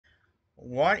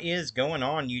What is going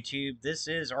on, YouTube? This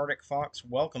is Arctic Fox.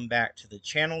 Welcome back to the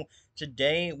channel.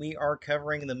 Today we are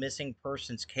covering the missing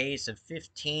persons case of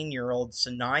 15-year-old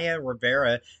Saniya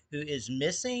Rivera, who is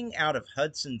missing out of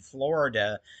Hudson,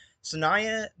 Florida.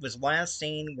 Saniya was last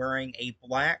seen wearing a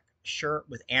black shirt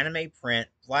with anime print,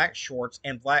 black shorts,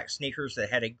 and black sneakers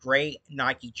that had a gray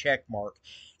Nike check mark.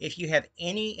 If you have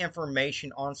any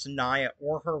information on Saniya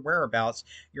or her whereabouts,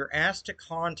 you're asked to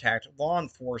contact law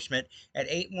enforcement at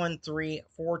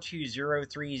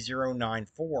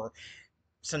 813-420-3094.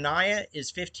 Saniya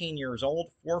is 15 years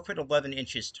old, 4 foot 11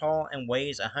 inches tall, and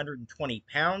weighs 120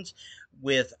 pounds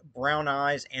with brown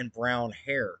eyes and brown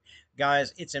hair.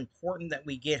 Guys, it's important that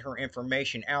we get her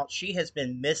information out. She has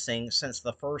been missing since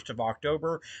the 1st of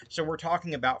October, so we're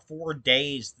talking about 4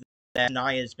 days that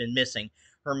Saniya has been missing.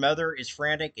 Her mother is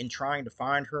frantic in trying to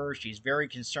find her. She's very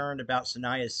concerned about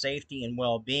Saniya's safety and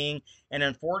well being. And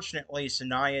unfortunately,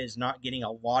 Saniya is not getting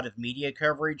a lot of media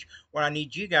coverage. What I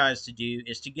need you guys to do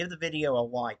is to give the video a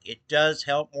like. It does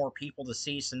help more people to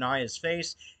see Saniya's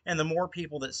face. And the more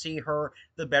people that see her,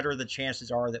 the better the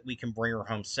chances are that we can bring her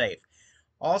home safe.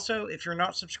 Also, if you're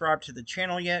not subscribed to the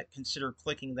channel yet, consider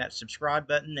clicking that subscribe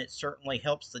button. It certainly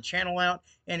helps the channel out.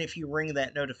 And if you ring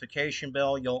that notification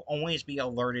bell, you'll always be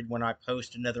alerted when I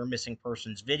post another missing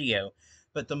persons video.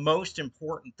 But the most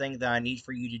important thing that I need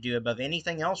for you to do above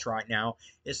anything else right now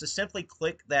is to simply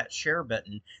click that share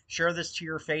button. Share this to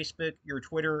your Facebook, your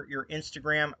Twitter, your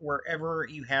Instagram, wherever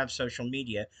you have social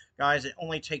media. Guys, it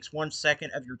only takes 1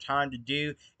 second of your time to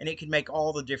do, and it can make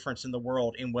all the difference in the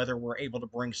world in whether we're able to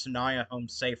bring Saniya home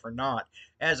safe or not.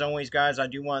 As always, guys, I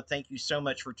do want to thank you so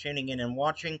much for tuning in and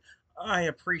watching. I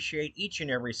appreciate each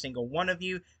and every single one of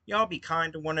you. Y'all be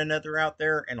kind to one another out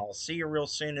there, and I'll see you real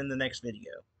soon in the next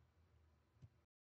video.